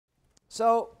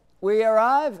So we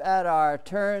arrive at our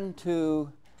turn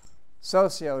to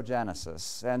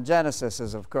sociogenesis. And genesis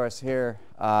is, of course, here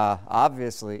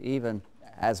obviously, even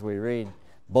as we read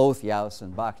both Jauss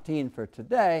and Bakhtin for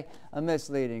today, a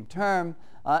misleading term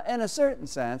in a certain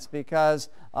sense, because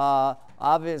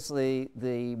obviously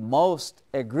the most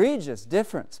egregious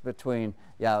difference between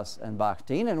Jauss and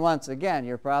Bakhtin, and once again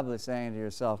you're probably saying to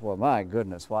yourself, well, my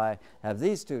goodness, why have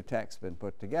these two texts been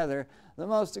put together? The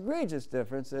most egregious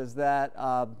difference is that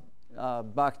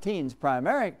Bakhtin's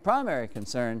primary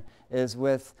concern is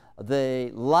with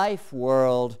the life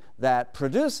world that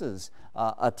produces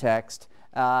a text,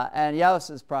 and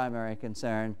Jauss's primary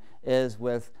concern is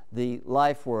with the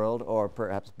life world, or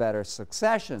perhaps better,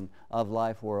 succession of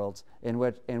life worlds in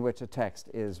which a text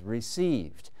is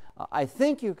received. I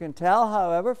think you can tell,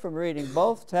 however, from reading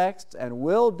both texts, and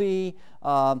will be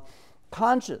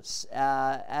conscious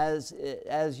as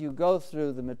you go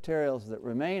through the materials that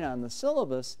remain on the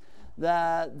syllabus,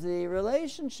 that the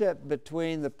relationship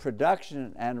between the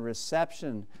production and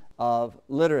reception of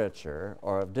literature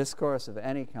or of discourse of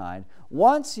any kind,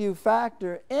 once you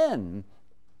factor in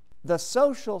the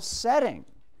social setting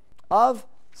of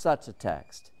such a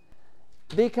text,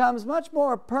 becomes much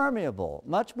more permeable,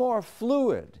 much more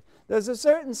fluid. There's a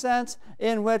certain sense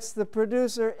in which the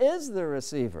producer is the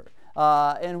receiver,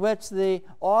 in which the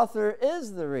author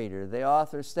is the reader. The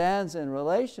author stands in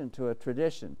relation to a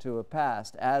tradition, to a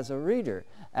past, as a reader.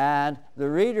 And the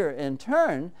reader, in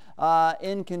turn,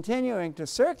 in continuing to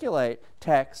circulate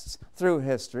texts through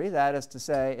history, that is to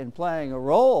say, in playing a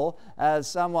role as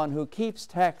someone who keeps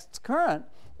texts current,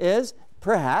 is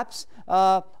perhaps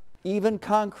even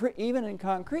in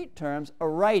concrete terms, a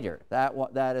writer.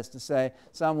 That is to say,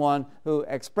 someone who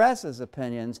expresses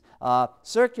opinions,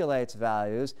 circulates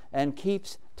values, and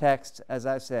keeps texts, as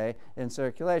I say, in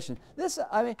circulation.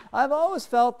 I've always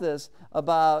felt this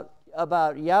about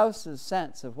Jauss's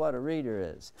sense of what a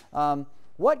reader is.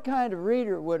 What kind of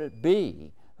reader would it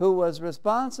be who was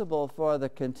responsible for the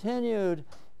continued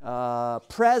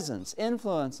presence,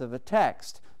 influence of a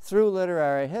text through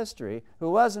literary history, who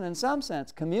wasn't in some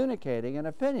sense communicating an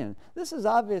opinion? This is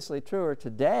obviously truer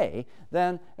today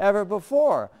than ever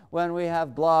before, when we have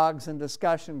blogs and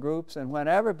discussion groups, and when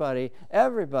everybody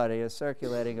is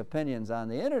circulating opinions on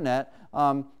the internet.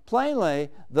 Plainly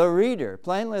the reader,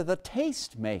 plainly the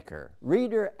tastemaker,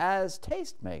 reader as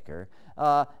tastemaker,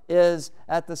 is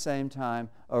at the same time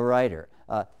a writer.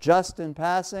 Just in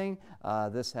passing,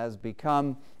 this has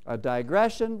become a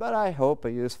digression, but I hope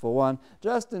a useful one.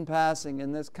 Just in passing,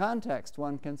 in this context,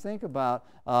 one can think about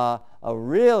a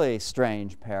really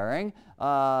strange pairing,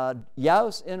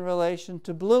 Jauss in relation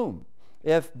to Bloom.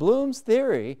 If Bloom's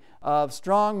theory of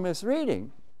strong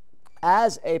misreading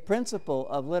as a principle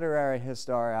of literary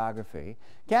historiography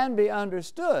can be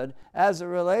understood as a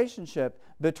relationship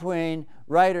between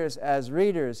writers as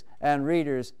readers and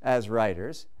readers as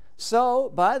writers,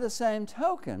 so by the same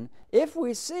token, if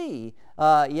we see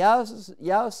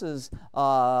Jauss's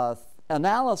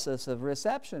analysis of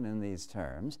reception in these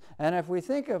terms, and if we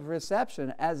think of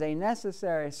reception as a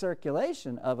necessary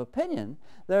circulation of opinion,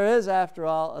 there is, after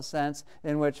all, a sense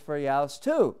in which, for Jauss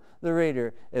too, the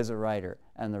reader is a writer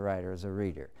and the writer is a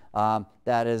reader.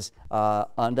 That is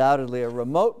undoubtedly a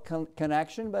remote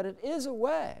connection, but it is a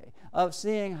way of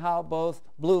seeing how both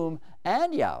Bloom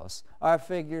and Jauss are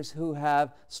figures who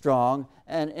have strong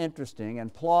and interesting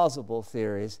and plausible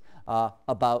theories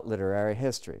about literary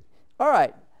history. All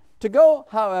right, to go,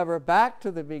 however, back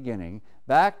to the beginning,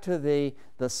 back to the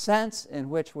sense in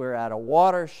which we're at a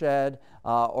watershed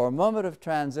or moment of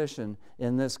transition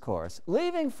in this course,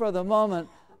 leaving for the moment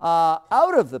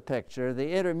out of the picture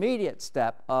the intermediate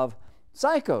step of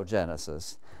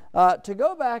psychogenesis, to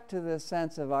go back to this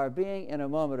sense of our being in a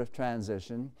moment of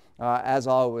transition, as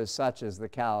always, such is the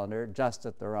calendar, just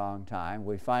at the wrong time.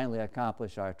 We finally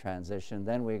accomplish our transition,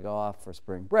 then we go off for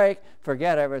spring break,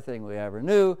 forget everything we ever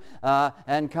knew,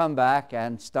 and come back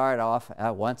and start off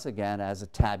once again as a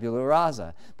tabula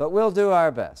rasa. But we'll do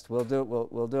our best. We'll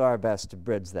do our best to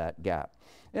bridge that gap.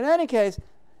 In any case,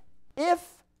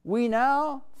 if we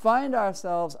now find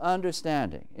ourselves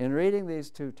understanding, in reading these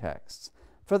two texts,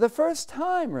 for the first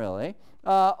time, really,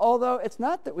 although it's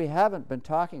not that we haven't been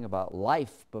talking about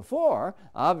life before,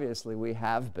 obviously we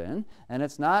have been, and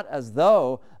it's not as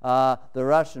though the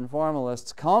Russian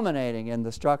formalists culminating in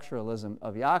the structuralism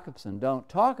of Jakobson don't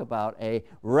talk about a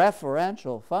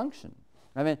referential function.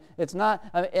 I mean,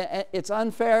 it's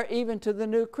unfair even to the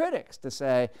new critics to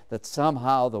say that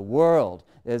somehow the world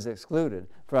is excluded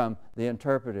from the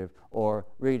interpretive or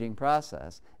reading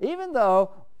process. Even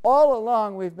though all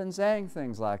along we've been saying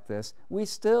things like this, we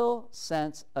still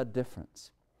sense a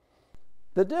difference.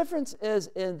 The difference is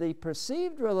in the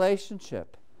perceived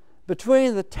relationship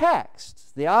between the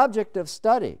text, the object of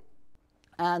study,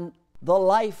 and the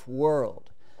life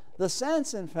world. The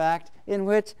sense, in fact, in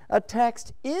which a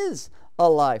text is a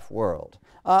life world.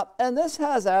 And this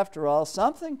has, after all,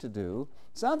 something to do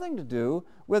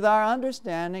with our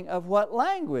understanding of what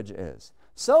language is.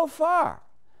 So far,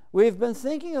 we've been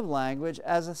thinking of language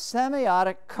as a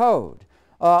semiotic code,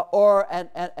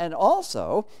 and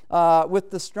also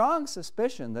with the strong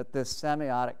suspicion that this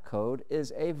semiotic code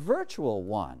is a virtual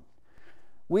one.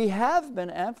 We have been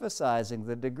emphasizing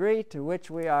the degree to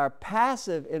which we are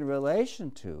passive in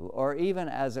relation to, or even,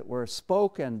 as it were,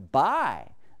 spoken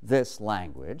by this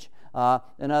language.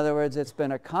 In other words, it's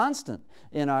been a constant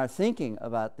in our thinking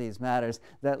about these matters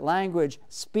that language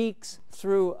speaks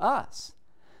through us.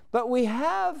 But we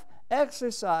have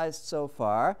exercised so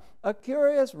far a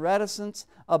curious reticence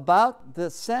about the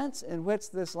sense in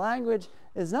which this language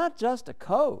is not just a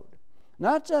code,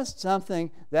 not just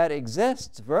something that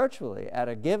exists virtually at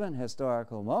a given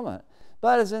historical moment,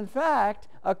 but is in fact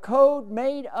a code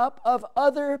made up of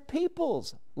other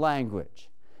people's language.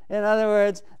 In other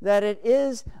words, that it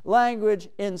is language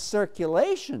in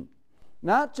circulation,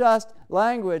 not just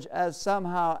language as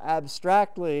somehow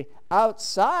abstractly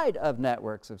outside of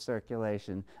networks of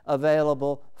circulation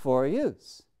available for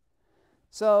use.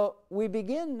 So we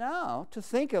begin now to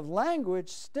think of language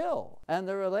still and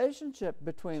the relationship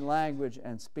between language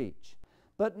and speech.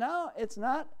 But now it's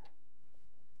not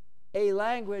a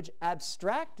language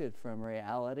abstracted from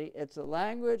reality. It's a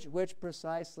language which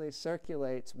precisely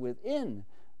circulates within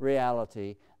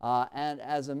reality and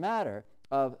as a matter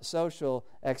of social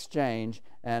exchange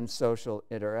and social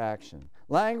interaction.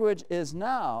 Language is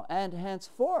now and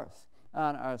henceforth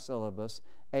on our syllabus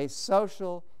a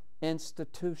social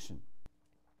institution.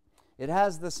 It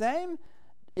has the same,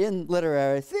 in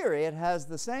literary theory, it has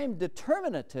the same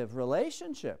determinative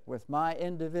relationship with my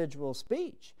individual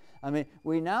speech. I mean,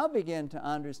 we now begin to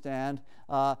understand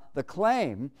the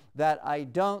claim that I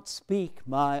don't speak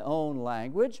my own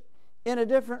language in a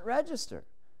different register.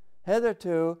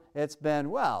 Hitherto, it's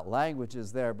been, well, language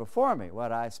is there before me.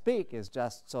 What I speak is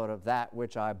just sort of that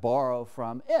which I borrow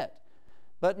from it.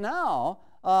 But now,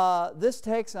 this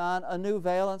takes on a new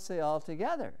valency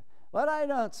altogether. What I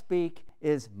don't speak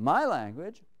is my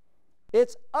language.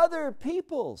 It's other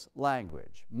people's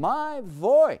language, my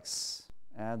voice.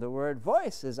 And the word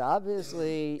voice is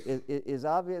obviously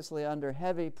under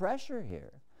heavy pressure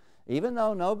here. Even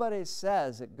though nobody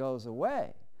says it goes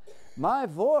away, my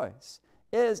voice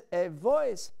is a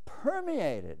voice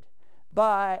permeated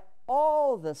by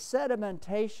all the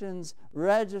sedimentations,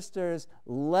 registers,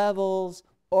 levels,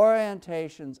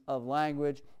 orientations of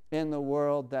language in the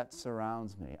world that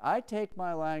surrounds me. I take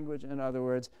my language, in other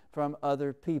words, from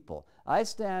other people. I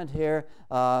stand here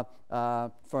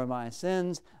for my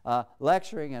sins,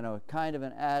 lecturing in a kind of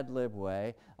an ad-lib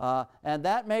way, and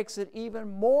that makes it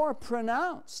even more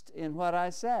pronounced in what I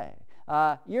say.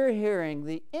 You're hearing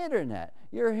the internet,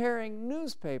 you're hearing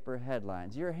newspaper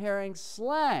headlines, you're hearing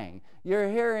slang, you're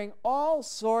hearing all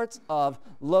sorts of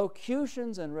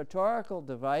locutions and rhetorical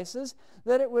devices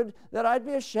that I'd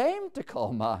be ashamed to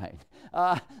call mine,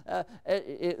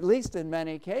 at least in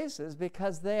many cases,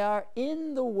 because they are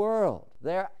in the world.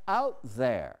 They're out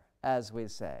there, as we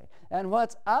say. And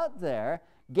what's out there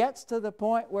gets to the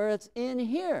point where it's in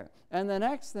here. And the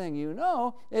next thing you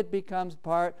know, it becomes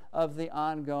part of the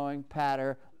ongoing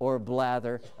patter or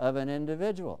blather of an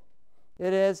individual.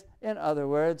 It is, in other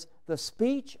words, the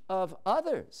speech of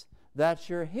others that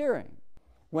you're hearing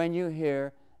when you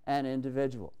hear an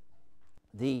individual.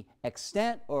 The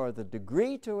extent or the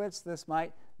degree to which this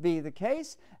might be the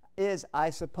case is, I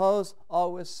suppose,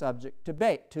 always subject to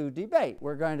debate.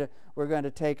 We're going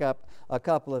to take up a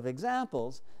couple of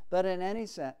examples, but in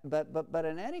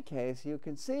any case, you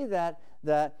can see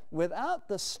that without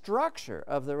the structure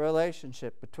of the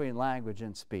relationship between language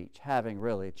and speech having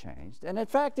really changed, and in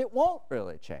fact it won't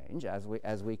really change as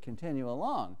we continue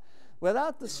along,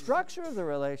 without the structure of the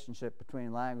relationship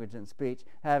between language and speech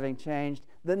having changed,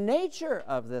 the nature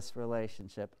of this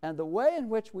relationship and the way in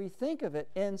which we think of it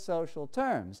in social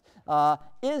terms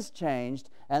is changed,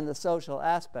 and the social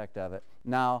aspect of it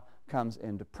now comes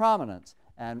into prominence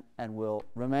and will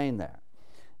remain there.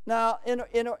 Now,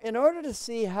 in order to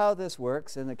see how this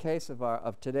works in the case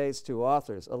of today's two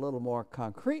authors a little more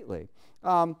concretely,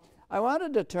 I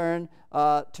wanted to turn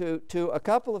to a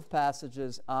couple of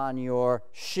passages on your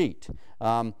sheet.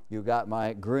 You got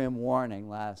my grim warning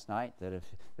last night that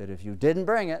if you didn't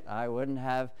bring it, I wouldn't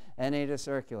have any to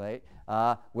circulate.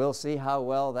 We'll see how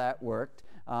well that worked.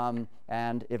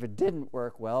 And if it didn't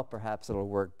work well, perhaps it'll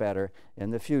work better in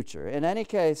the future. In any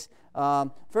case,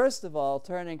 first of all,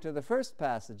 turning to the first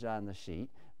passage on the sheet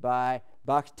by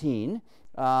Bakhtin.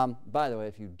 By the way,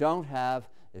 if you don't have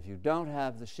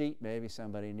the sheet, maybe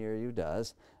somebody near you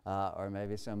does, or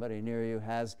maybe somebody near you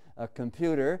has a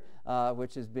computer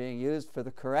which is being used for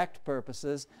the correct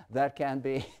purposes that can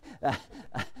be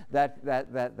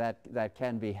that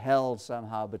can be held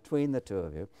somehow between the two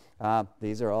of you.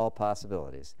 These are all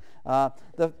possibilities.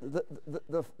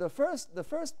 The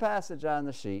first passage on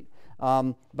the sheet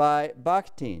by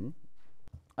Bakhtin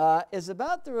is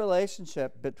about the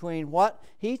relationship between what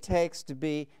he takes to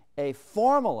be a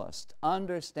formalist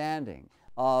understanding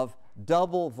of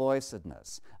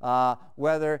double-voicedness.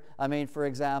 For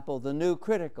example, the new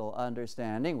critical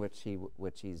understanding, which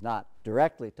he's not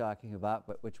directly talking about,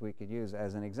 but which we could use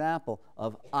as an example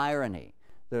of irony.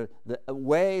 The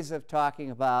ways of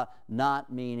talking about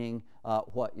not meaning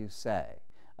what you say.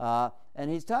 And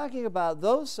he's talking about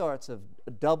those sorts of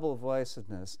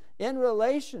double-voicedness in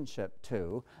relationship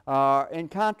to, in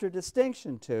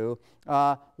contradistinction to,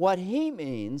 what he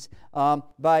means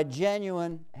by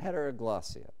genuine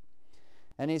heteroglossia.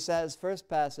 And he says, first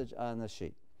passage on the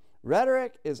sheet,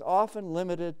 rhetoric is often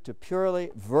limited to purely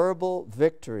verbal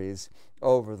victories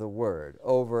over the word,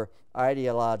 over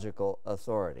ideological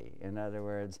authority. In other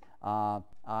words,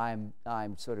 I'm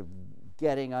sort of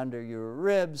getting under your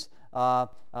ribs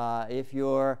if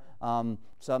you're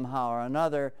somehow or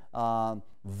another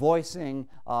voicing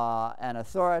an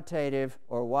authoritative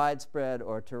or widespread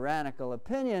or tyrannical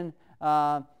opinion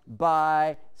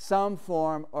by some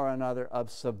form or another of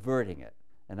subverting it.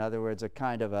 In other words, a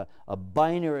kind of a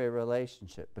binary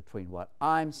relationship between what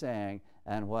I'm saying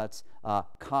and what's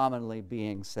commonly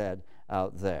being said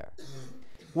out there.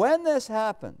 When this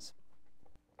happens,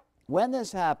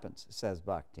 says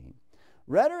Bakhtin,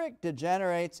 rhetoric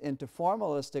degenerates into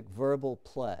formalistic verbal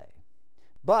play.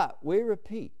 But, we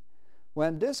repeat,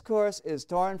 when discourse is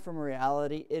torn from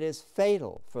reality, it is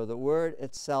fatal for the word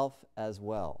itself as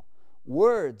well.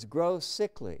 Words grow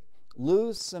sickly,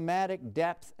 lose semantic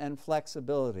depth and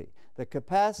flexibility, the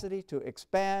capacity to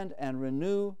expand and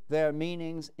renew their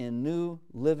meanings in new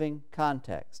living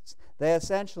contexts. They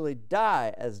essentially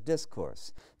die as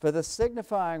discourse, for the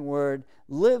signifying word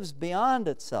lives beyond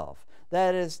itself.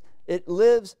 That is, it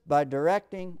lives by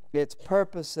directing its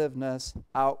purposiveness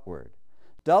outward.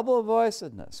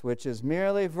 Double-voicedness, which is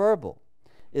merely verbal,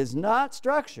 is not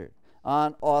structured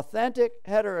on authentic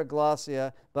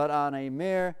heteroglossia, but on a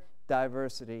mere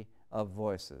diversity of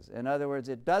voices. In other words,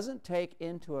 it doesn't take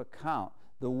into account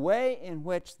the way in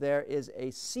which there is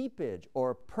a seepage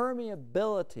or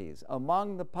permeabilities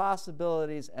among the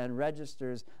possibilities and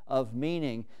registers of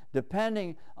meaning,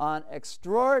 depending on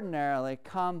extraordinarily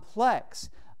complex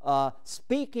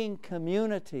speaking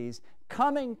communities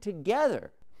coming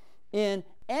together in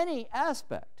any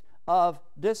aspect of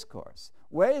discourse,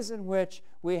 ways in which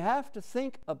we have to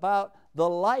think about the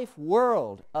life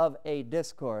world of a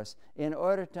discourse in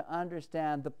order to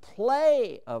understand the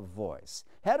play of voice.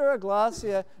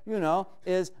 Heteroglossia,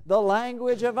 is the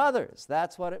language of others.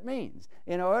 That's what it means.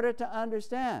 In order to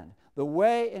understand the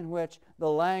way in which the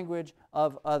language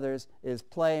of others is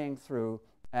playing through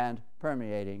and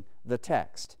permeating the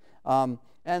text.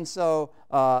 And so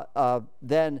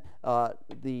then a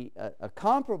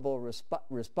comparable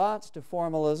response to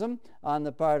formalism on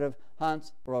the part of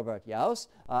Hans Robert Jauss.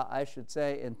 I should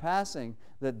say in passing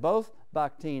that both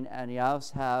Bakhtin and Jauss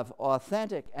have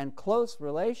authentic and close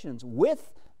relations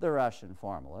with the Russian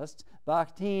formalists.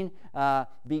 Bakhtin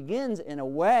begins in a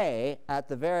way at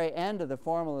the very end of the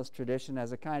formalist tradition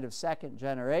as a kind of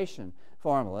second-generation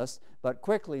formalist, but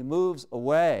quickly moves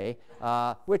away,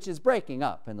 which is breaking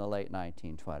up in the late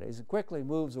 1920s, and quickly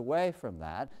moves away from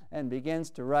that and begins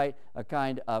to write a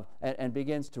kind of, and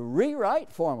begins to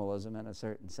rewrite formalism in a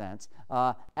certain sense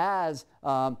as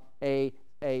a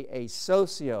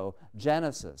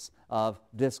sociogenesis of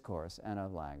discourse and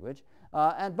of language.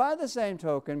 And by the same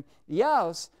token,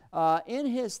 Jauss, in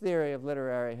his theory of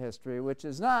literary history, which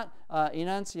is not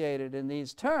enunciated in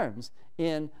these terms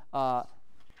in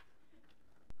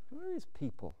who are these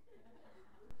people?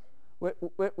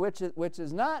 Which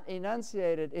is not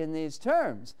enunciated in these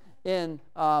terms in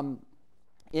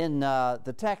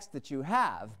the text that you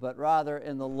have, but rather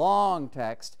in the long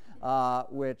text,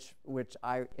 which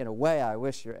I, in a way, I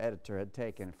wish your editor had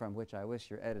taken, from which I wish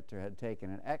your editor had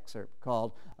taken an excerpt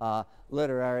called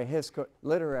Literary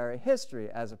History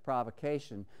as a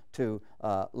Provocation to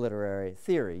Literary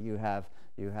Theory. You have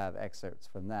excerpts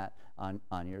from that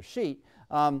on your sheet.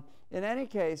 In any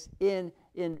case, in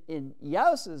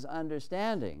Jauss's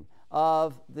understanding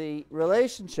of the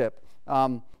relationship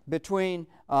between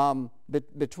the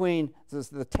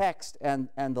text and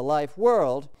the life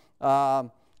world,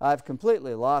 I've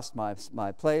completely lost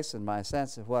my place and my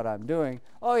sense of what I'm doing.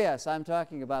 Oh yes, I'm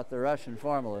talking about the Russian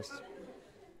formalists.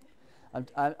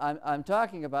 I'm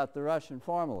talking about the Russian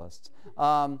formalists.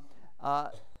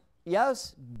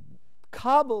 Jauss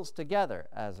cobbles together,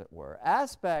 as it were,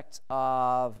 aspects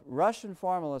of Russian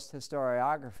formalist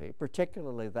historiography,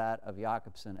 particularly that of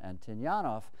Jakobson and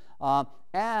Tynyanov,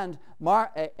 and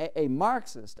a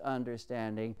Marxist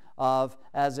understanding of,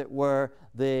 as it were,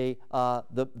 the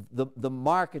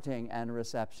marketing and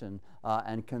reception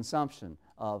and consumption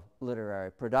of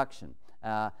literary production.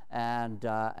 And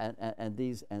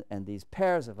these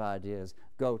pairs of ideas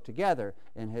go together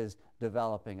in his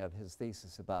developing of his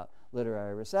thesis about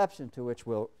literary reception, to which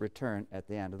we'll return at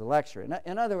the end of the lecture.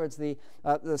 In other words, the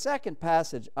second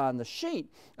passage on the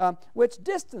sheet, which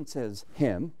distances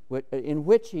him, in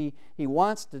which he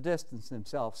wants to distance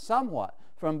himself somewhat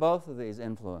from both of these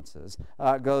influences,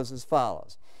 goes as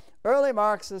follows. Early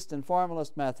Marxist and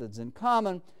formalist methods in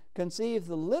common conceive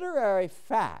the literary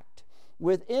fact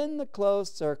within the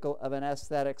closed circle of an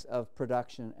aesthetics of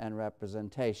production and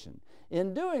representation.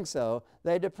 In doing so,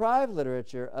 they deprive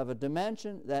literature of a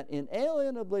dimension that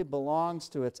inalienably belongs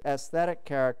to its aesthetic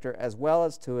character as well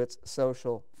as to its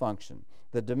social function,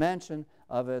 the dimension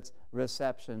of its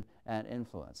reception and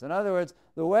influence. In other words,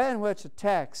 the way in which a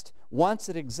text, once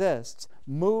it exists,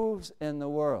 moves in the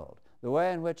world, the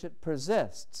way in which it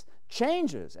persists,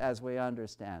 changes as we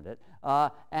understand it,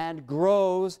 and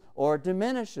grows or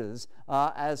diminishes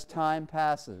as time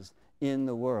passes in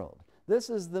the world. This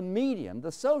is the medium,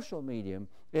 the social medium,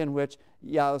 in which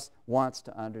Jauss wants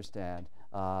to understand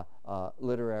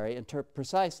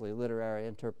precisely literary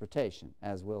interpretation,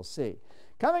 as we'll see.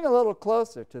 Coming a little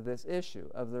closer to this issue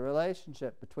of the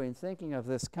relationship between thinking of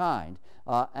this kind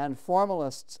and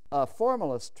formalist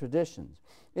traditions.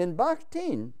 In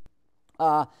Bakhtin,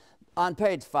 on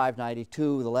page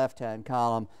 592, the left-hand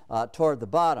column toward the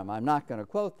bottom, I'm not going to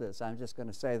quote this, I'm just going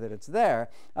to say that it's there.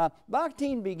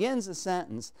 Bakhtin begins a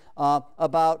sentence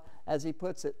about, as he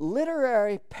puts it,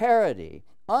 literary parody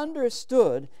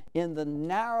understood in the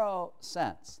narrow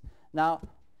sense. Now,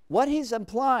 what he's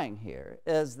implying here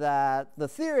is that the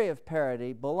theory of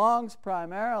parody belongs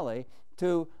primarily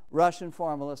to Russian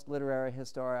formalist literary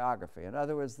historiography. In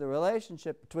other words, the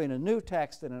relationship between a new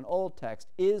text and an old text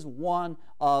is one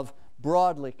of,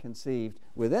 broadly conceived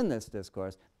within this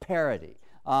discourse, parody.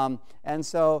 And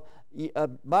so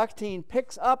Bakhtin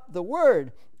picks up the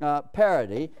word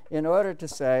parody in order to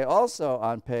say, also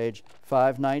on page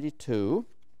 592,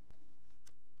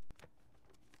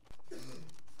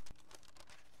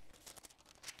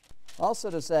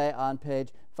 also to say on page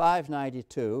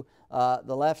 592,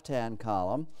 the left-hand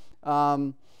column,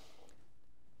 about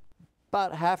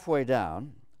halfway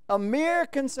down, a mere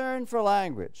concern for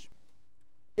language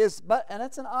is but, and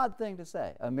that's an odd thing to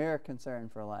say, a mere concern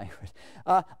for language.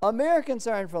 A mere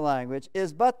concern for language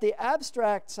is but the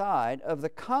abstract side of the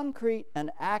concrete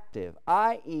and active,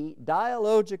 i.e.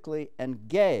 dialogically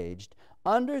engaged,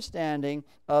 understanding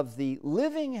of the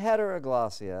living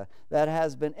heteroglossia that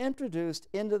has been introduced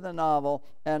into the novel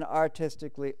and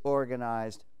artistically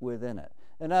organized within it.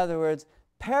 In other words,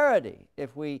 parody,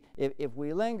 if we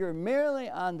linger merely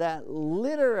on that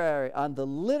on the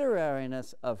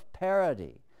literariness of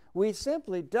parody, we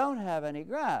simply don't have any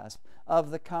grasp of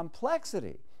the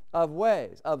complexity of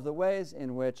the ways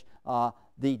in which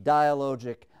the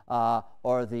dialogic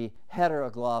or the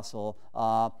heteroglossal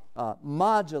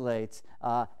modulates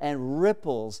and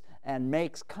ripples and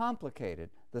makes complicated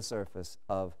the surface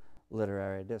of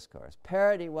literary discourse.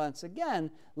 Parody, once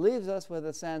again, leaves us with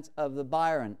a sense of the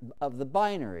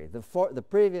binary. The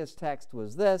previous text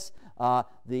was this.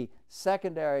 The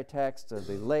secondary text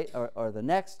or the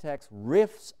next text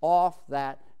riffs off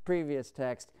that previous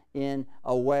text in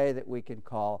a way that we can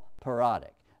call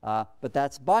parodic. But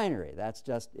that's binary. That's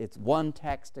just, it's one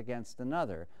text against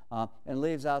another, and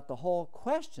leaves out the whole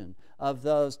question of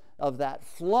that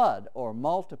flood or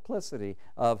multiplicity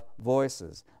of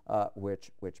voices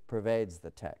which pervades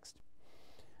the text.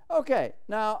 Okay,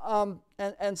 now,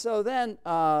 and so then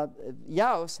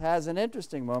Jauss has an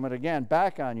interesting moment, again,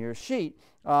 back on your sheet,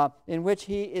 in which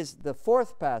he is, the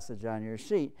fourth passage on your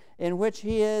sheet, in which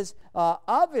he is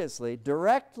obviously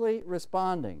directly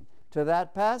responding to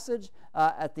that passage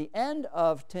at the end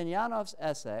of Tynyanov's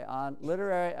essay on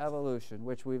literary evolution,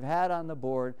 which we've had on the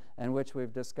board and which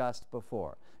we've discussed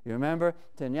before. You remember,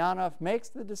 Tynyanov makes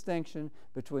the distinction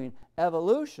between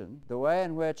evolution, the way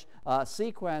in which a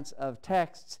sequence of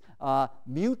texts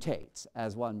mutates,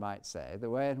 as one might say, the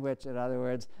way in which, in other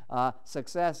words,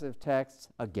 successive texts,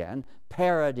 again,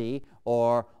 parody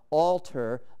or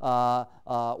alter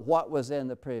what was in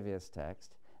the previous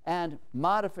text, and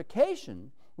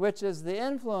modification, which is the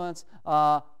influence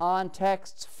on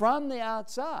texts from the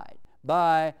outside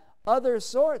by other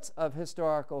sorts of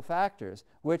historical factors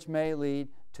which may lead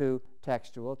to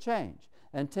textual change.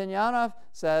 And Tynyanov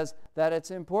says that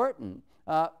it's important,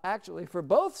 actually, for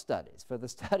both studies, for the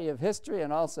study of history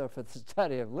and also for the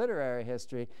study of literary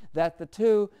history, that the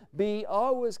two be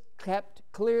always kept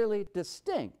clearly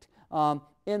distinct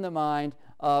in the mind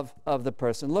of the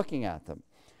person looking at them.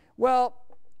 Well,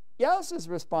 Jauss's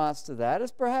response to that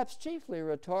is perhaps chiefly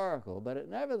rhetorical, but it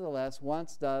nevertheless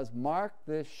once does mark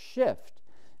this shift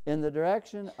in the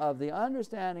direction of the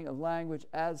understanding of language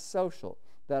as social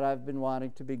that I've been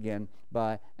wanting to begin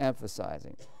by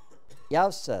emphasizing.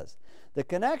 Jauss says, the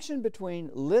connection between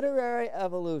literary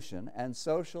evolution and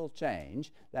social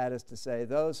change, that is to say,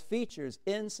 those features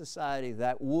in society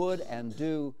that would and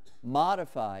do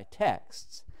modify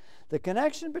texts, the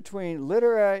connection between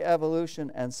literary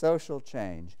evolution and social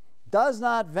change does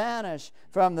not vanish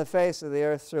from the face of the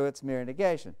earth through its mere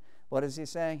negation. What is he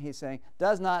saying? He's saying,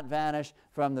 does not vanish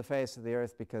from the face of the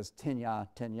earth because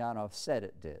Tynyanov said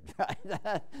it did.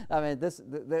 Right? I mean,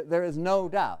 there is no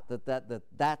doubt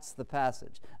that's the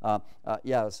passage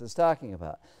Jauss is talking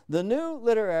about. The new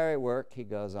literary work, he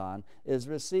goes on, is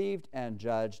received and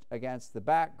judged against the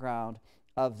background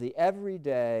of the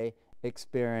everyday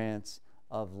experience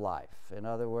of life. In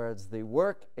other words, the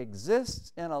work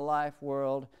exists in a life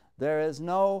world. There is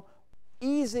no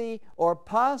easy or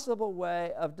possible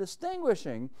way of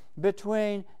distinguishing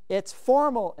between its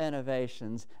formal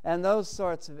innovations and those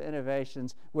sorts of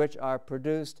innovations which are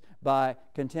produced by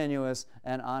continuous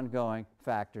and ongoing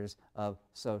factors of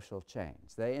social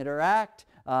change. They interact,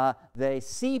 they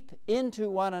seep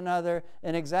into one another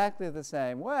in exactly the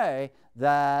same way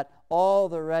that all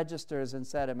the registers and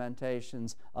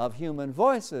sedimentations of human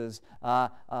voices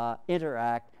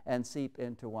interact and seep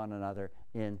into one another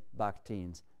in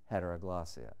Bakhtin's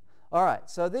Heteroglossia. All right,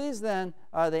 so these then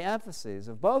are the emphases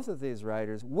of both of these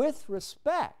writers with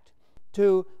respect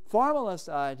to formalist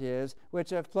ideas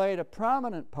which have played a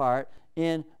prominent part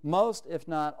in most, if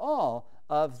not all,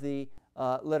 of the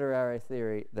literary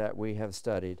theory that we have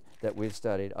studied, that we've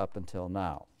studied up until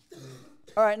now.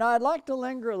 All right, now I'd like to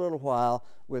linger a little while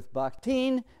with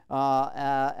Bakhtin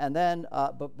and then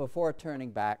before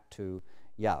turning back to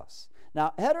Jauss.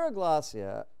 Now,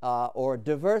 heteroglossia, or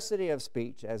diversity of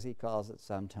speech, as he calls it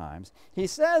sometimes, he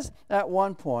says at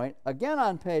one point, again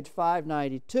on page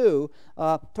 592,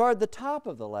 toward the top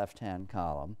of the left-hand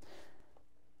column,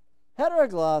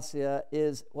 heteroglossia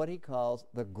is what he calls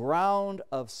the ground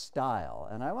of style.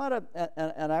 And I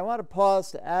want to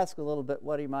pause to ask a little bit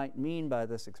what he might mean by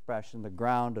this expression, the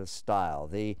ground of style,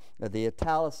 the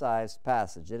italicized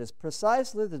passage. It is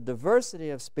precisely the diversity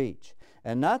of speech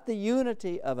and not the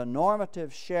unity of a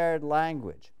normative shared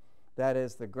language that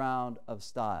is the ground of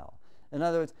style. In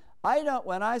other words,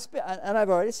 when I speak, and I've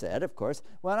already said, of course,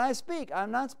 when I speak, I'm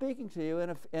not speaking to you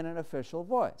in an official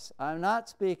voice. I'm not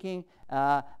speaking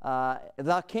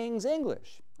the King's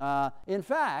English. In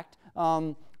fact,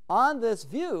 on this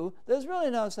view, there's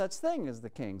really no such thing as the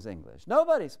King's English.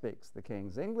 Nobody speaks the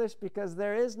King's English because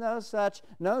there is no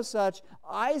such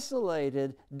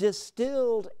isolated,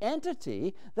 distilled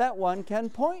entity that one can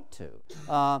point to.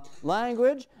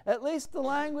 Language, at least the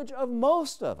language of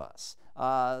most of us,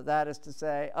 that is to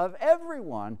say, of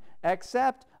everyone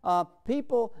except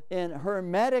people in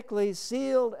hermetically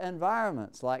sealed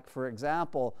environments, like, for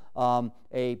example,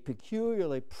 a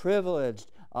peculiarly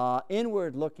privileged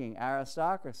inward-looking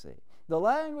aristocracy. The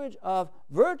language of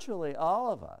virtually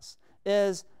all of us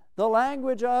is the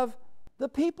language of the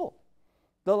people,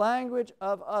 the language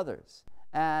of others.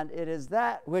 And it is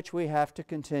that which we have to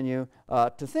continue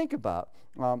to think about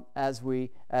as we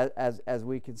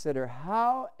consider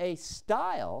how a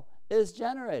style is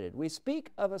generated. We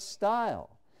speak of a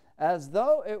style as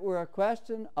though it were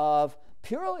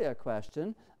purely a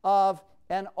question of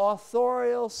an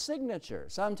authorial signature.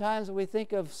 Sometimes we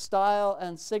think of style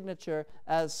and signature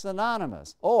as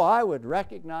synonymous. Oh, I would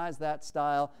recognize that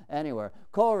style anywhere.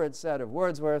 Coleridge said of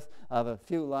Wordsworth, of a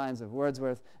few lines of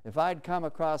Wordsworth, if I'd come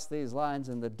across these lines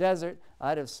in the desert,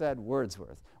 I'd have said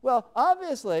Wordsworth. Well,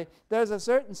 obviously, there's a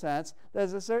certain sense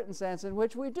in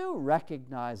which we do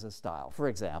recognize a style. For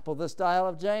example, the style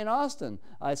of Jane Austen.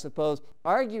 I suppose,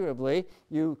 arguably,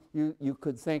 you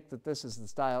could think that this is the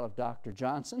style of Dr.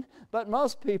 Johnson, but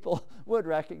most people would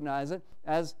recognize it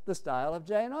as the style of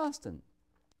Jane Austen.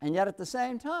 And yet at the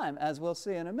same time, as we'll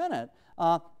see in a minute,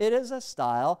 it is a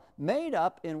style made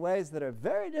up in ways that are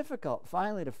very difficult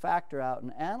finally to factor out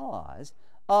and analyze,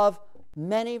 of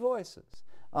many voices.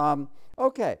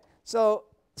 Okay, so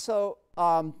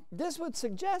this would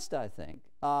suggest, I think,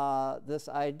 this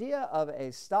idea of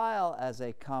a style as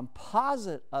a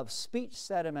composite of speech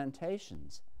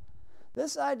sedimentations.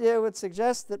 This idea would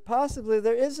suggest that possibly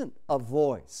there isn't a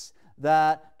voice,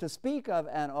 that to speak of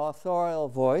an authorial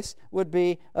voice would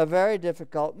be a very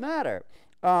difficult matter.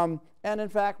 And in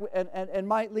fact, and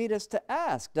might lead us to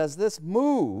ask, does this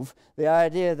move the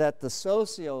idea that the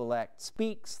sociolect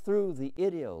speaks through the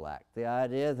idiolect, the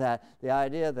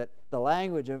idea that the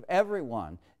language of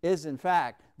everyone is in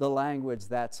fact the language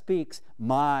that speaks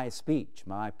my speech,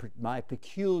 my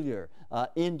peculiar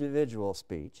individual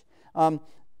speech?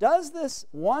 Does this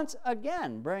once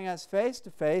again bring us face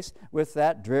to face with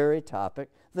that dreary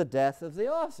topic, the death of the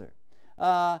author?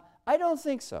 I don't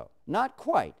think so, not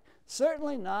quite.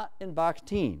 Certainly not in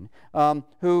Bakhtin,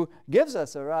 who gives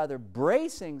us a rather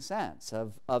bracing sense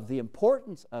of the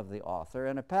importance of the author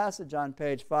in a passage on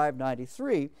page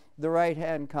 593, the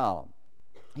right-hand column.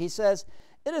 He says,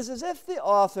 it is as if the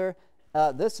author,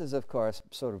 this is, of course,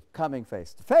 sort of coming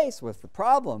face to face with the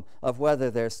problem of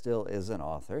whether there still is an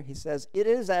author. He says, it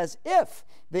is as if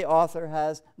the author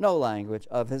has no language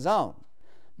of his own,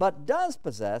 but does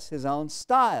possess his own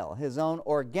style, his own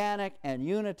organic and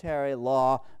unitary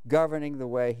law governing the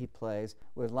way he plays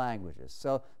with languages.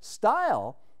 So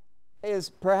style is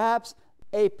perhaps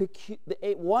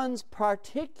one's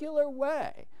particular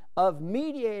way of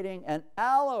mediating and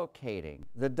allocating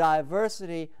the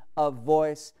diversity of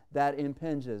voice that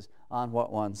impinges on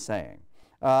what one's saying.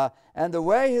 And the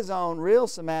way his own real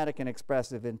semantic and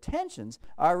expressive intentions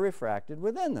are refracted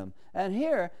within them. And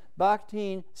here,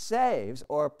 Bakhtin saves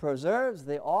or preserves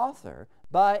the author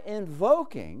by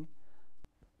invoking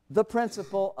the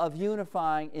principle of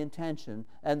unifying intention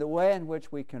and the way in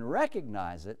which we can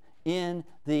recognize it in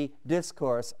the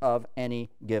discourse of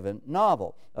any given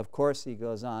novel. Of course, he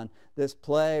goes on, this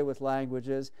play with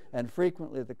languages and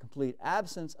frequently the complete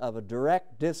absence of a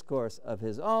direct discourse of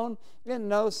his own in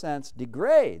no sense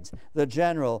degrades the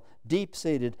general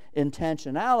deep-seated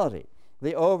intentionality,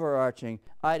 the overarching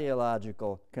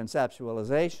ideological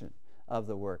conceptualization of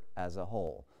the work as a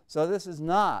whole. So this is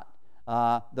not,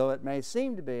 though it may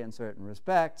seem to be in certain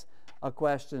respects, a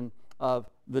question of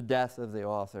the death of the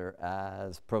author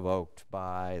as provoked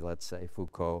by, let's say,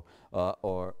 Foucault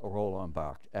or Roland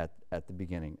Barthes at the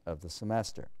beginning of the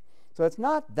semester. So it's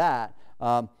not that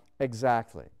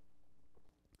exactly.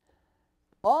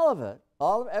 All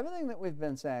of everything that we've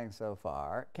been saying so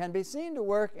far can be seen to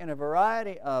work in a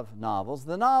variety of novels.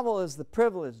 The novel is the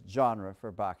privileged genre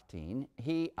for Bakhtin.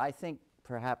 He, I think,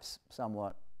 perhaps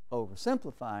somewhat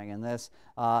oversimplifying in this,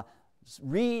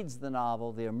 reads the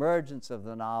novel, the emergence of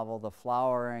the novel, the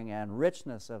flowering and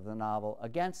richness of the novel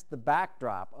against the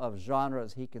backdrop of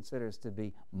genres he considers to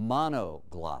be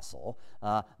monoglossal,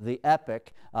 the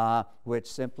epic, which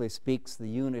simply speaks the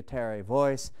unitary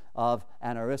voice of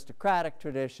an aristocratic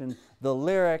tradition, the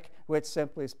lyric, which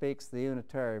simply speaks the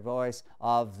unitary voice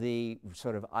of the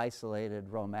sort of isolated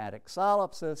romantic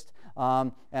solipsist,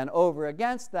 and over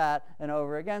against that,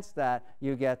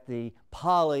 you get the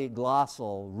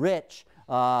polyglossal, rich,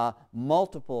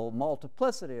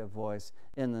 multiplicity of voice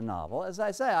in the novel. As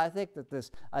I say, I think that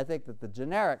the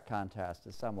generic contrast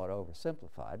is somewhat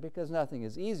oversimplified because nothing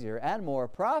is easier and more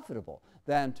profitable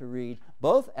than to read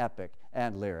both epic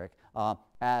and lyric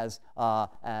as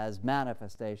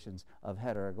manifestations of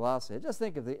heteroglossia. Just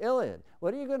think of the Iliad.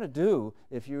 What are you going to do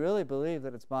if you really believe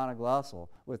that it's monoglossal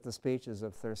with the speeches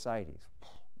of Thersites?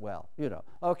 Well, you know,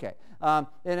 okay.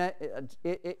 In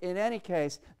any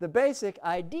case, the basic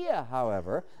idea,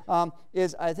 however,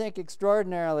 is, I think,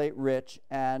 extraordinarily rich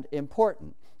and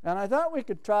important. And I thought we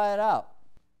could try it out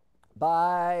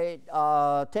by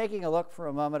taking a look for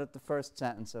a moment at the first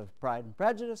sentence of Pride and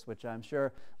Prejudice, which I'm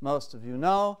sure most of you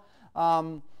know,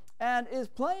 and is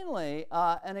plainly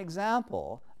an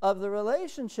example of the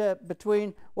relationship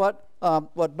between what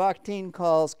Bakhtin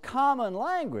calls common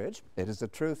language. It is a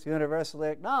truth universally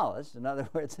acknowledged. In other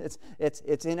words,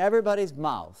 it's in everybody's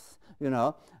mouth, you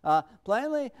know.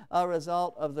 Plainly a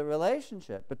result of the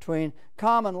relationship between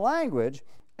common language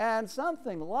and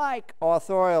something like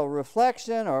authorial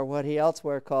reflection, or what he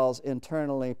elsewhere calls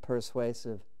internally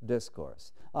persuasive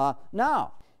discourse.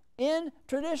 Now, in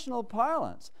traditional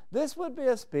parlance, this would be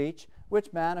a speech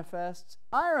which manifests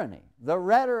irony, the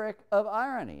rhetoric of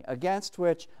irony, against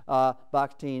which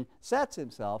Bakhtin sets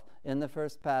himself in the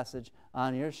first passage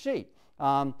on your sheet.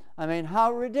 I mean,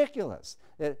 how ridiculous,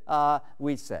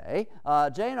 we say.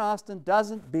 Jane Austen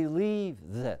doesn't believe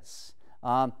this.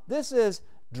 This is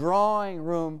drawing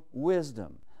room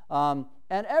wisdom. And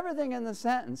everything in the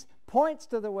sentence points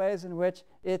to the ways in which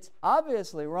it's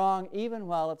obviously wrong, even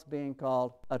while it's being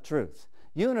called a truth.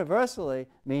 Universally,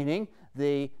 meaning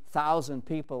the 1,000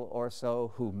 people or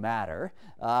so who matter.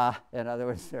 In other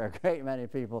words, there are a great many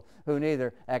people who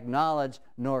neither acknowledge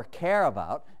nor care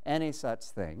about any such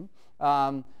thing.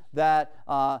 And then,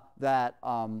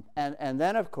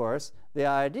 of course, the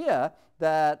idea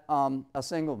that a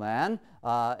single man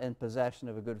in possession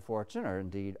of a good fortune, or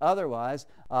indeed otherwise,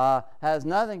 has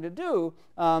nothing to do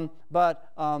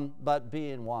but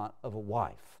be in want of a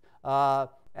wife.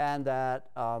 And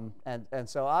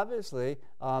so obviously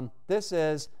this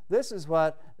is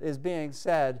what is being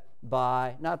said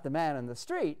by not the man in the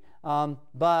street,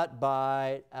 but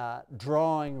by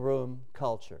drawing room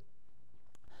culture.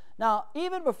 Now,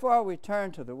 even before we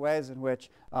turn to the ways in which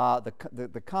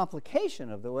the complication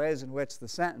of the ways in which the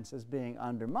sentence is being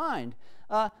undermined,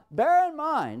 bear in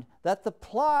mind that the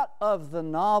plot of the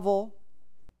novel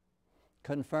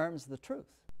confirms the truth.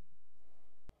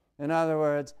 In other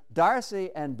words, Darcy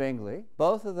and Bingley,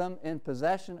 both of them in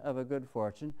possession of a good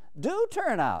fortune, do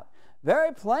turn out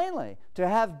very plainly to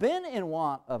have been in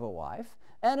want of a wife,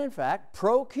 and in fact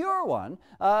procure one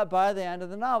by the end of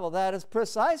the novel. That is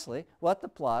precisely what the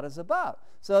plot is about.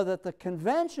 So that the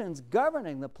conventions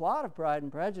governing the plot of Pride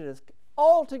and Prejudice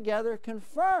altogether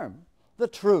confirm the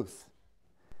truth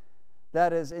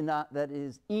that is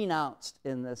enounced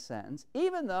in this sentence,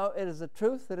 even though it is a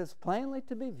truth that is plainly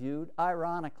to be viewed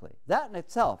ironically. That in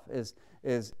itself is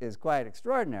quite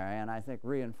extraordinary, and I think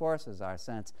reinforces our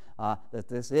sense that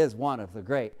this is one of the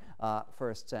great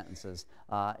first sentences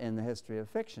in the history of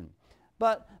fiction.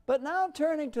 But now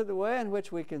turning to the way in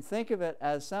which we can think of it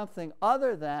as something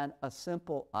other than a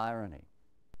simple irony.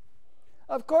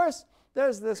 Of course,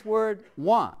 there's this word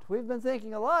want. We've been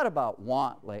thinking a lot about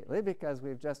want lately because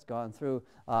we've just gone through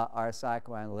our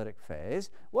psychoanalytic phase.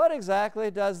 What exactly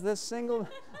does this single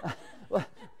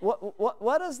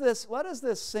what does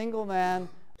this single man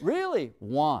really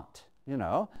want? You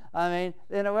know, I mean,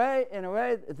 in a way,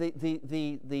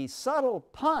 the subtle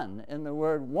pun in the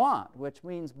word want, which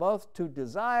means both to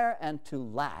desire and to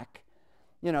lack.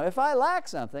 You know, if I lack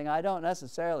something, I don't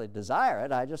necessarily desire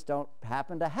it. I just don't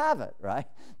happen to have it, right?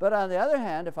 But on the other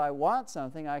hand, if I want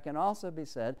something, I can also be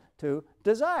said to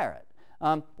desire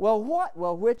it. Well,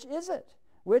 which is it?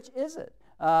 Which is it?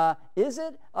 Is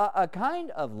it a kind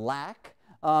of lack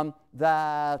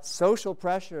that social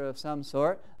pressure of some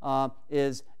sort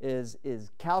is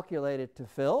calculated to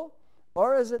fill,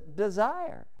 or is it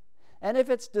desire? And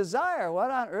if it's desire, what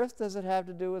on earth does it have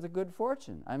to do with a good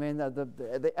fortune? I mean, there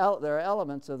are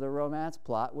elements of the romance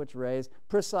plot which raise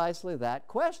precisely that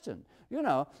question. You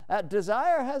know,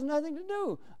 desire has nothing to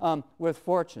do with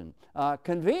fortune.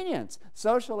 Convenience,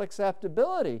 social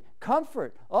acceptability,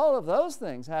 comfort, all of those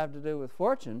things have to do with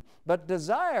fortune. But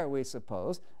desire, we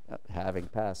suppose, having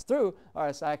passed through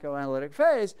our psychoanalytic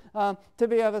phase, to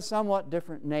be of a somewhat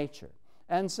different nature.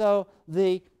 And so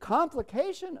the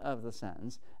complication of the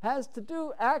sentence has to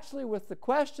do actually with the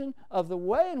question of the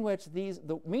way in which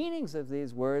the meanings of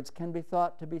these words can be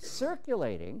thought to be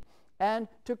circulating and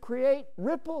to create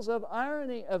ripples of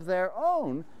irony of their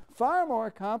own, far more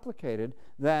complicated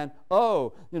than,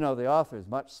 oh, you know, the author is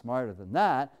much smarter than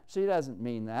that. She doesn't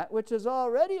mean that, which is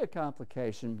already a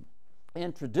complication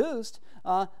introduced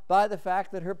by the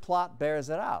fact that her plot bears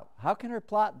it out. How can her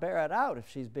plot bear it out if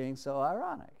she's being so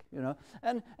ironic? You know,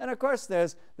 and of course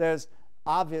there's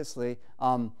obviously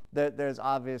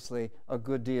a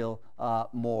good deal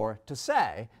more to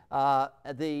say.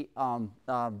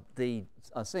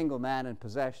 A single man in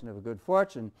possession of a good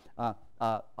fortune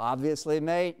obviously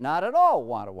may not at all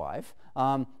want a wife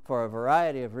for a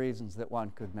variety of reasons that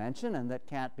one could mention and that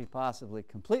can't be possibly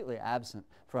completely absent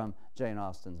from Jane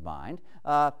Austen's mind.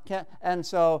 And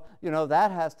so, you know,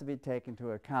 that has to be taken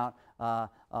into account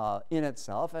in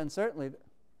itself, and certainly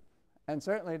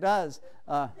does.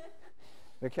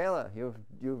 Michaela,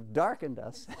 you've darkened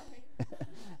us.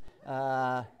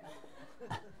 uh,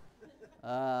 I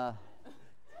apologize.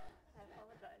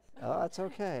 oh, that's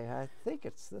okay. I think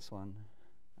it's this one.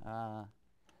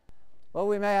 Well,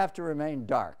 we may have to remain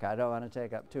dark. I don't want to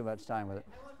take up too much time with it.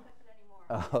 I won't touch it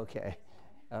anymore. Oh, okay,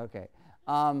 okay.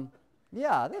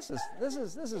 Yeah, this is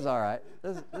all right.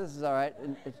 This is all right.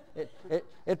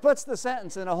 It puts the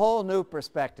sentence in a whole new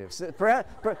perspective. So perhaps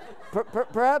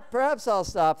I'll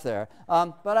stop there.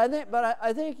 But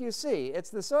I think you see it's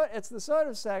the sort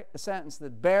of sentence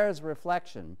that bears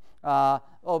reflection.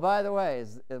 Oh, by the way,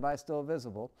 am I still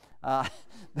visible?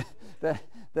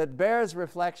 That bears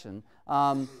reflection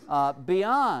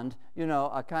beyond,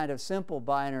 a kind of simple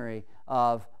binary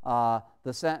of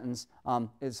the sentence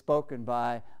is spoken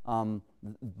by the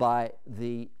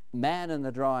man in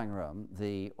the drawing room,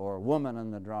 or woman in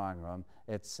the drawing room.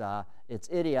 It's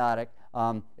idiotic.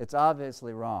 It's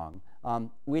obviously wrong.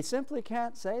 We simply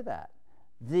can't say that.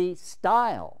 The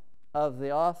style of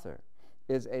the author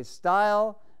is a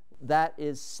style that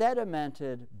is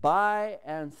sedimented by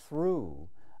and through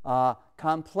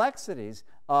complexities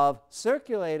of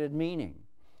circulated meaning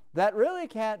that really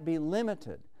can't be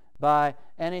limited by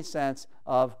any sense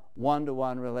of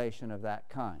one-to-one relation of that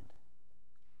kind.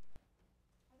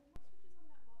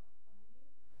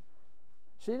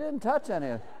 She didn't touch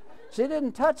any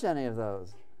of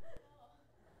those.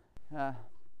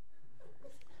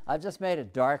 I've just made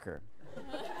it darker.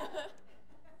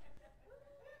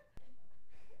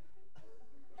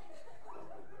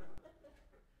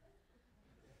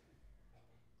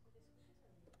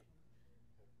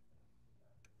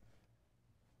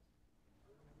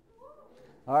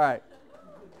 All right.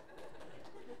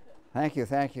 Thank you.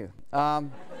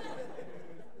 All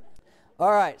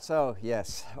right, so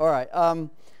yes. All right.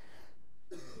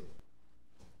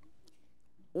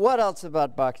 What else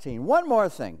about Bakhtin? One more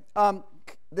thing.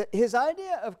 His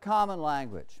idea of common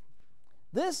language.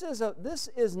 This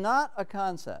is not a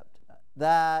concept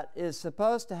that is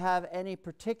supposed to have any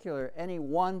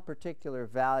one particular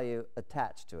value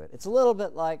attached to it. It's a little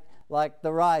bit like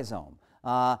the rhizome.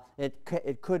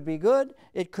 It could be good,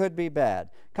 it could be bad.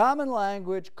 Common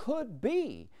language could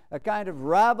be a kind of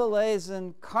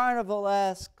Rabelaisian,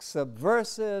 carnivalesque,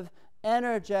 subversive,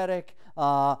 energetic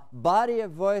body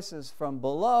of voices from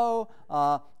below,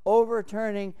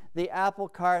 overturning the apple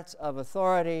carts of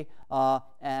authority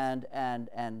and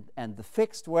the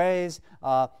fixed ways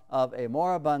of a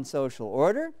moribund social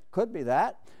order. Could be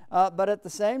that. But at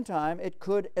the same time, it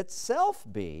could itself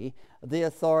be the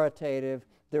authoritative,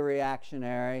 the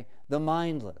reactionary, the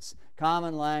mindless.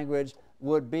 Common language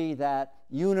would be that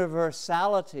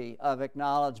universality of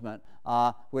acknowledgement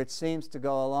which seems to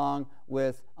go along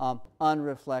with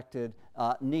unreflected,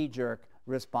 knee-jerk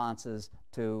responses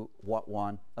to what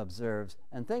one observes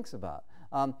and thinks about.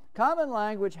 Common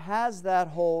language has that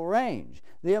whole range.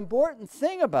 The important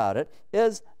thing about it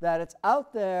is that it's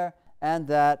out there and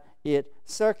that it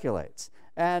circulates.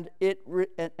 And it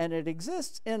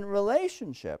exists in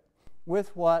relationship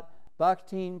with what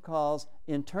Bakhtin calls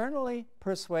internally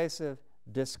persuasive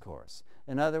discourse.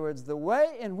 In other words, the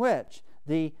way in which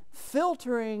the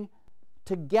filtering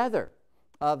together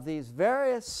of these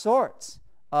various sorts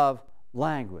of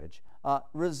language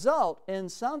result in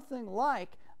something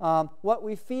like what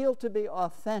we feel to be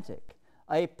authentic,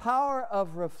 a power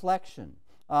of reflection,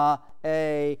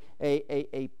 a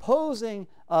posing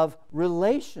of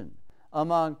relation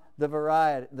among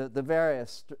the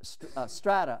various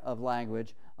strata of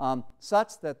language,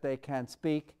 such that they can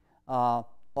speak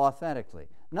authentically.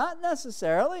 Not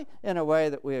necessarily in a way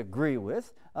that we agree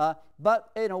with, but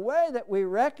in a way that we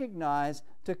recognize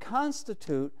to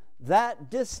constitute that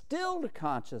distilled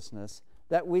consciousness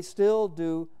that we still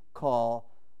do call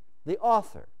the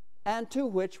author, and to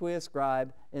which we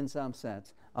ascribe, in some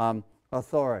sense,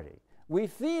 authority. We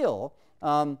feel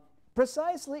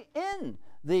precisely in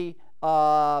the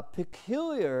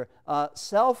peculiar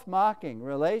self-mocking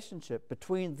relationship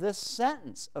between this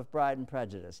sentence of Pride and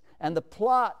Prejudice and the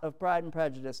plot of Pride and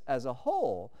Prejudice as a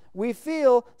whole, we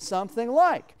feel something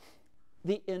like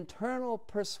the internal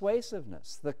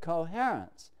persuasiveness, the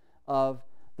coherence of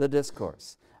the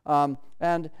discourse. I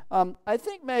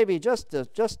think maybe just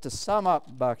to sum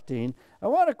up Bakhtin, I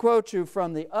want to quote you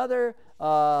from the other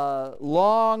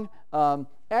long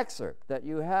excerpt that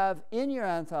you have in your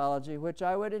anthology, which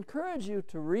I would encourage you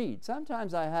to read.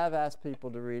 Sometimes I have asked people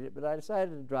to read it, but I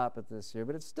decided to drop it this year.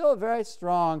 But it's still a very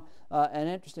strong and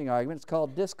interesting argument. It's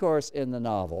called Discourse in the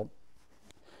Novel.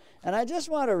 And I just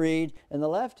want to read in the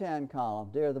left-hand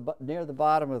column, near the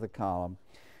bottom of the column,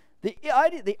 the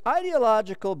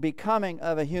ideological becoming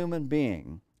of a human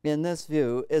being in this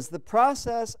view, is the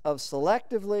process of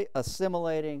selectively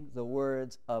assimilating the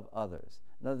words of others.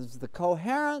 In other words, the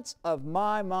coherence of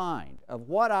my mind, of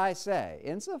what I say,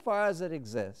 insofar as it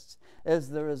exists, is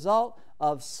the result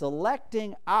of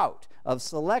selecting out, of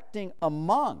selecting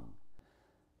among,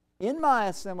 in my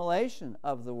assimilation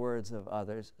of the words of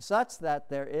others, such that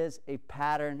there is a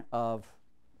pattern of,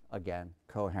 again,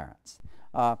 coherence.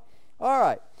 All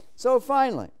right, so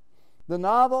finally, the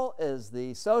novel is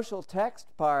the social text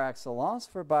par excellence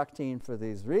for Bakhtin for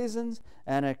these reasons,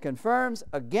 and it confirms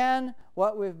again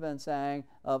what we've been saying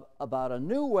about a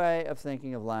new way of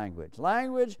thinking of language.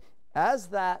 Language, as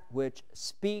that which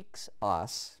speaks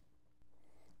us,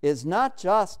 is not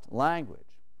just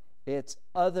language, it's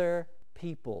other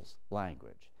people's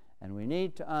language. And we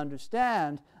need to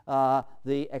understand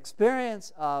the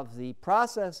experience of the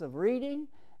process of reading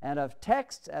and of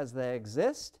texts as they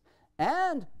exist,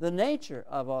 and the nature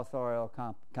of authorial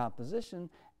composition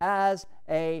as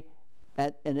an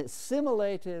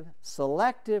assimilative,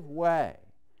 selective way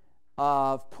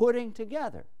of putting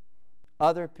together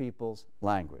other people's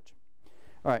language.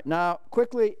 All right, now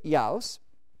quickly, Jauss.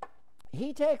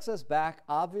 He takes us back,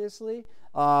 obviously,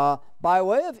 by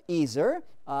way of Iser.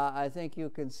 I think you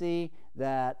can see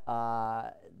that,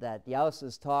 that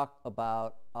Jauss's talk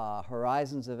about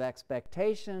horizons of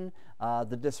expectation,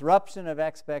 the disruption of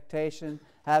expectation,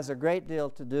 has a great deal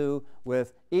to do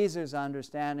with Iser's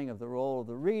understanding of the role of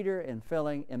the reader in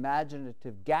filling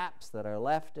imaginative gaps that are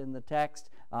left in the text,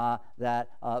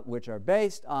 which are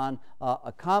based on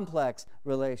a complex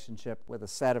relationship with a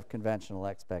set of conventional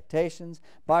expectations,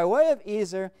 by way of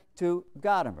Iser to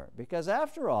Gadamer. Because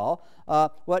after all,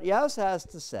 what Jauss has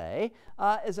to say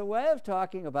is a way of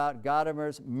talking about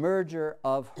Gadamer's merger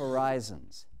of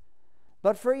horizons.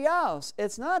 But for Jauss,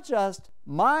 it's not just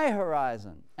my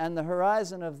horizon and the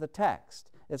horizon of the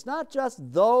text. It's not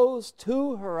just those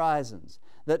two horizons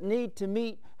that need to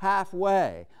meet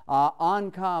halfway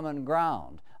on common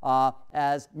ground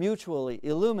as mutually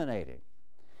illuminating.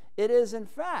 It is, in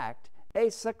fact,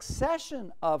 a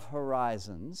succession of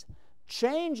horizons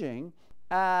changing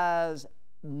as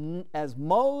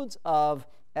modes of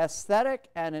aesthetic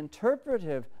and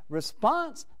interpretive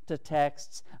response to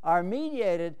texts are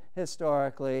mediated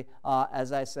historically,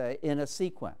 as I say, in a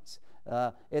sequence.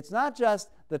 It's not just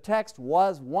the text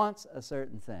was once a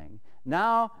certain thing.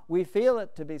 Now we feel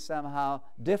it to be somehow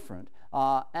different,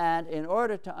 and in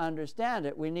order to understand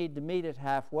it, we need to meet it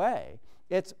halfway.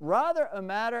 It's rather a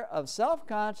matter of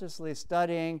self-consciously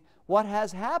studying what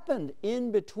has happened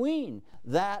in between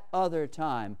that other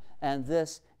time and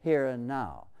this here and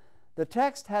now. The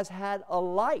text has had a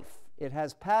life. It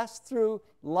has passed through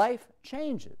life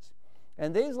changes.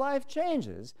 And these life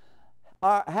changes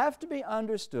have to be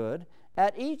understood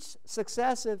at each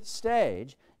successive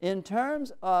stage in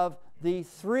terms of the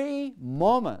three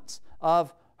moments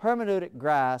of hermeneutic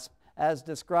grasp as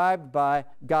described by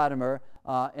Gadamer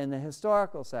in the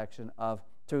historical section of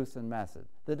Truth and Method.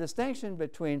 The distinction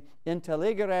between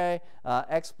intelligere,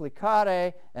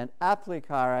 explicare, and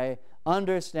applicare,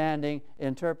 understanding,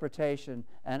 interpretation,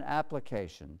 and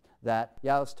application that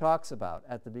Jauss talks about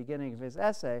at the beginning of his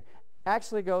essay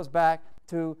actually goes back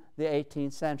to the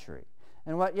 18th century.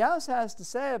 And what Jauss has to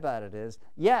say about it is,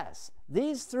 yes,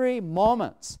 these three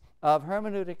moments of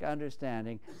hermeneutic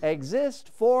understanding exist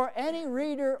for any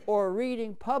reader or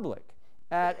reading public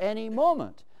at any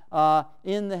moment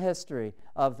in the history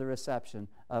of the reception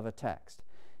of a text.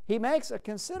 He makes a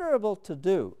considerable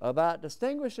to-do about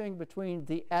distinguishing between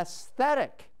the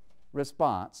aesthetic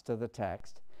response to the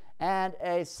text and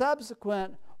a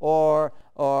subsequent or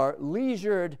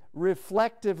leisured,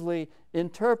 reflectively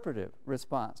interpretive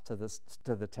response to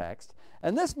the text.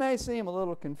 And this may seem a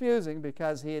little confusing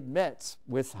because he admits,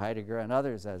 with Heidegger and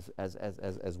others,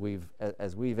 as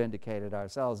we've indicated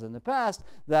ourselves in the past,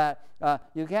 that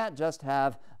you can't just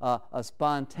have a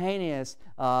spontaneous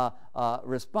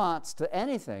response to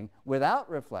anything without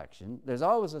reflection. There's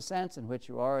always a sense in which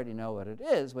you already know what it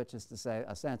is, which is to say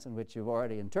a sense in which you've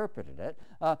already interpreted it.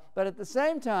 But at the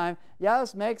same time,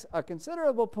 Jauss makes a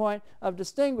considerable point of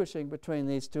distinguishing between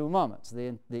these two moments,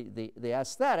 the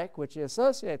aesthetic, which he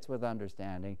associates with understanding,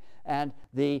 and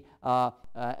the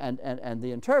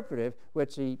interpretive,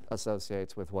 which he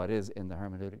associates with what is in the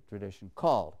hermeneutic tradition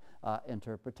called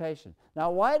interpretation.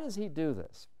 Now, why does he do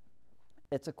this?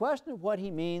 It's a question of what he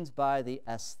means by the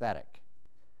aesthetic.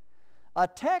 A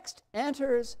text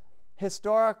enters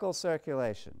historical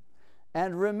circulation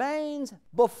and remains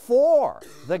before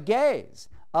the gaze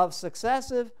of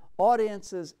successive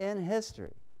audiences in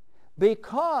history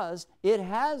because it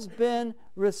has been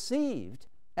received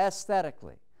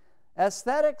aesthetically.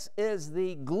 Aesthetics is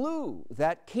the glue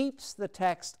that keeps the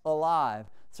text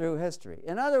alive through history.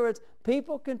 In other words,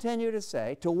 people continue to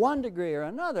say, to one degree or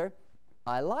another,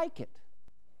 I like it.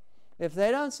 If they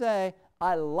don't say,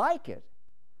 I like it,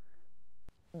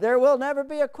 there will never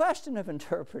be a question of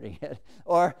interpreting it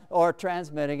or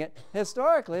transmitting it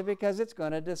historically, because it's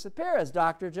going to disappear. As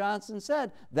Dr. Johnson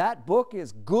said, that book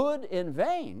is good in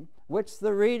vain, which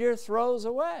the reader throws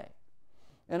away.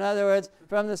 In other words,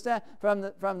 from the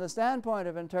standpoint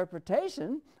of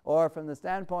interpretation, or from the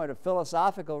standpoint of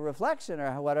philosophical reflection,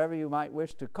 or whatever you might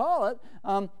wish to call it,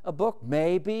 a book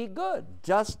may be good,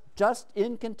 just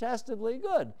incontestably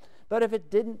good. But if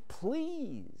it didn't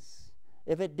please,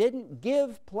 if it didn't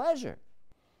give pleasure,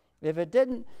 if it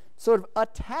didn't sort of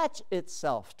attach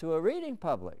itself to a reading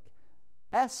public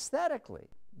aesthetically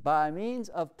by means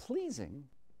of pleasing,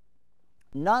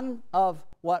 none of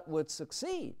what would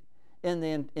succeed in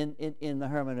the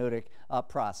hermeneutic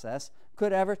process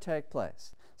could ever take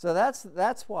place. So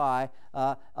that's why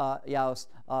Jauss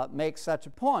makes such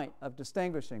a point of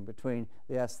distinguishing between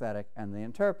the aesthetic and the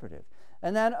interpretive.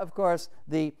 And then, of course,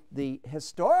 the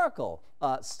historical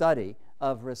study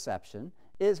of reception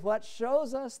is what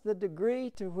shows us the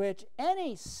degree to which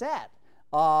any set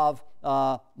of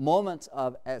moments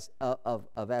of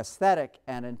aesthetic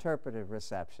and interpretive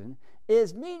reception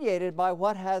is mediated by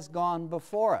what has gone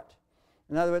before it.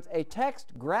 In other words, a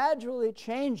text gradually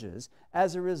changes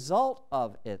as a result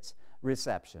of its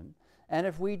reception, and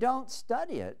if we don't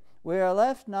study it, we are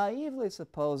left naively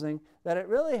supposing that it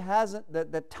really hasn't,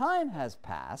 that time has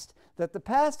passed, that the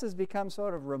past has become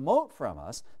sort of remote from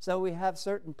us, so we have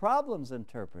certain problems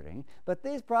interpreting, but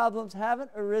these problems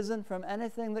haven't arisen from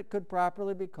anything that could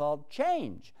properly be called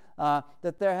change.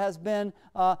 That there has been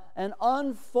an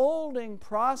unfolding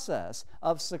process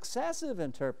of successive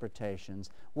interpretations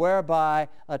whereby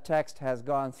a text has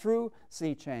gone through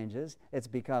sea changes, it's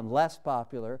become less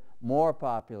popular,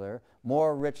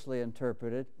 more richly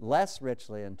interpreted, less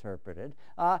richly interpreted,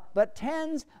 but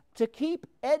tends to keep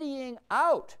eddying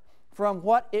out from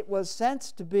what it was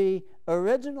sensed to be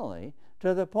originally,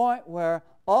 to the point where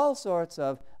all sorts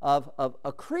of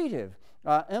accretive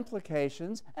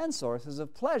implications and sources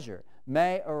of pleasure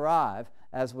may arrive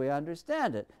as we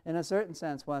understand it. In a certain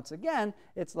sense, once again,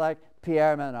 it's like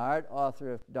Pierre Menard,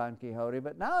 author of Don Quixote,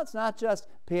 but now it's not just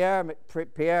Pierre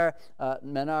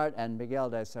Menard and Miguel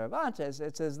de Cervantes.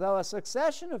 It's as though a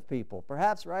succession of people,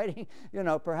 perhaps writing,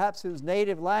 perhaps whose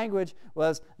native language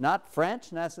was not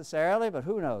French necessarily, but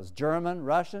who knows, German,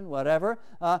 Russian, whatever,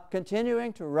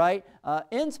 continuing to write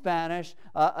in Spanish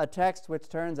a text which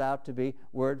turns out to be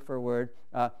word for word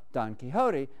Don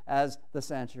Quixote as the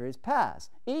centuries pass.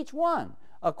 Each one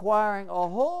acquiring a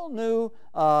whole new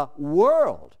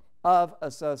world of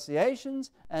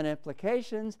associations and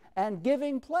implications and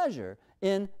giving pleasure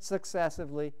in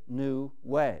successively new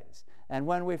ways. And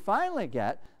when we finally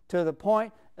get to the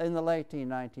point in the late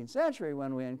 19th century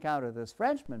when we encounter this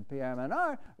Frenchman, Pierre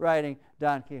Menard, writing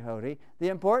Don Quixote, the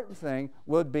important thing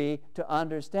would be to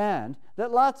understand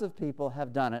that lots of people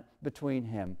have done it between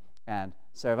him and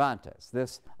Cervantes.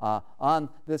 This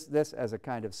as a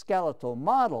kind of skeletal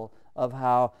model of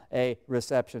how a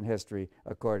reception history,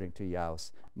 according to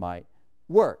Jauss, might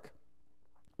work.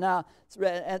 Now,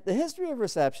 the history of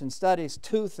reception studies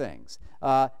two things.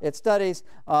 It studies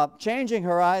changing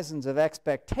horizons of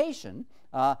expectation,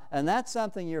 and that's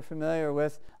something you're familiar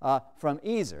with from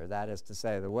Easer, that is to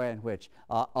say, the way in which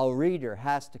a reader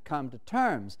has to come to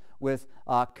terms with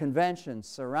conventions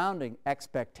surrounding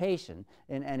expectation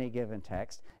in any given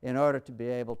text in order to be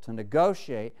able to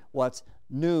negotiate what's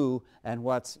new and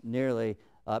what's merely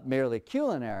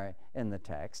culinary in the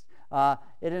text.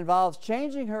 It involves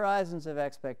changing horizons of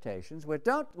expectations, which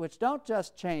don't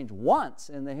just change once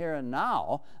in the here and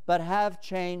now, but have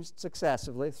changed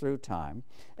successively through time.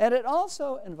 And it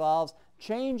also involves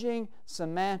changing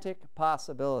semantic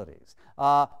possibilities,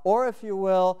 or if you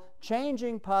will,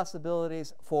 changing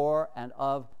possibilities for and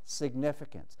of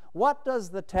significance. What does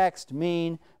the text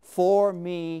mean for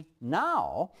me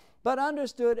now? But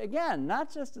understood, again,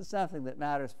 not just as something that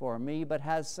matters for me, but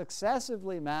has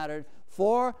successively mattered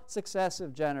for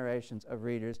successive generations of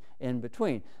readers in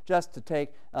between. Just to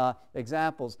take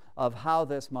examples of how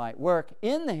this might work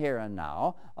in the here and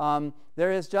now,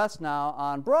 there is just now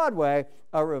on Broadway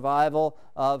a revival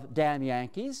of Damn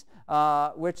Yankees,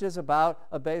 which is about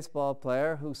a baseball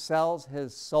player who sells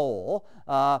his soul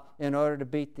in order to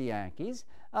beat the Yankees.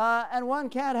 And one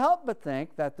can't help but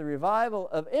think that the revival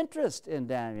of interest in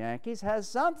Damn Yankees has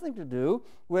something to do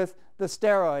with the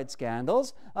steroid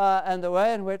scandals and the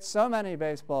way in which so many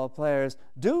baseball players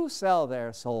do sell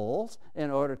their souls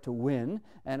in order to win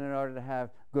and in order to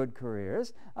have good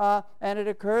careers. And it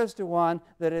occurs to one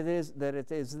that it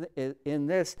is in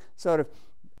this sort of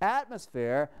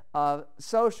atmosphere of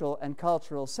social and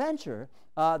cultural censure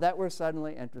that we're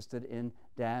suddenly interested in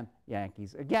Damn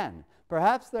Yankees again.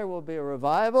 Perhaps there will be a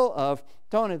revival of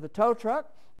Tony the Tow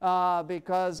Truck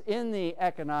because in the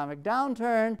economic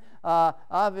downturn,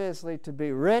 obviously to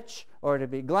be rich or to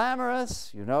be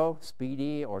glamorous,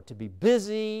 speedy, or to be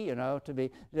busy,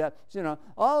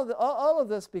 all of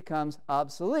this becomes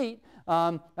obsolete,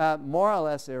 more or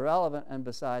less irrelevant and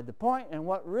beside the point. And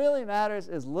what really matters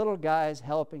is little guys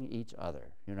helping each other,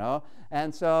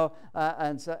 And so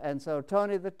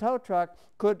Tony the Tow Truck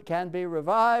can be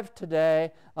revived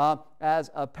today as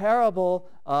a parable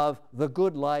of the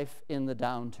good life in the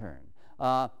downturn.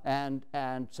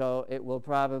 And so it will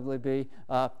probably be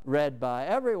read by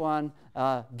everyone.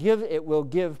 It will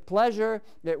give pleasure.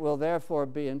 It will therefore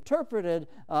be interpreted,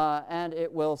 and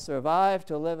it will survive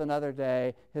to live another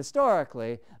day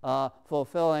historically,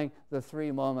 fulfilling the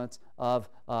 3 moments of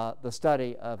the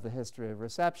study of the history of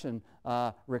reception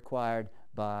required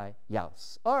by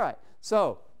Jauss. All right,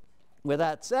 so with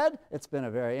that said, it's been a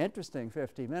very interesting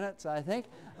 50 minutes, I think.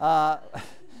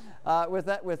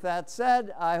 With that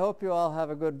said, I hope you all have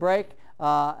a good break,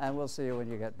 and we'll see you when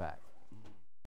you get back.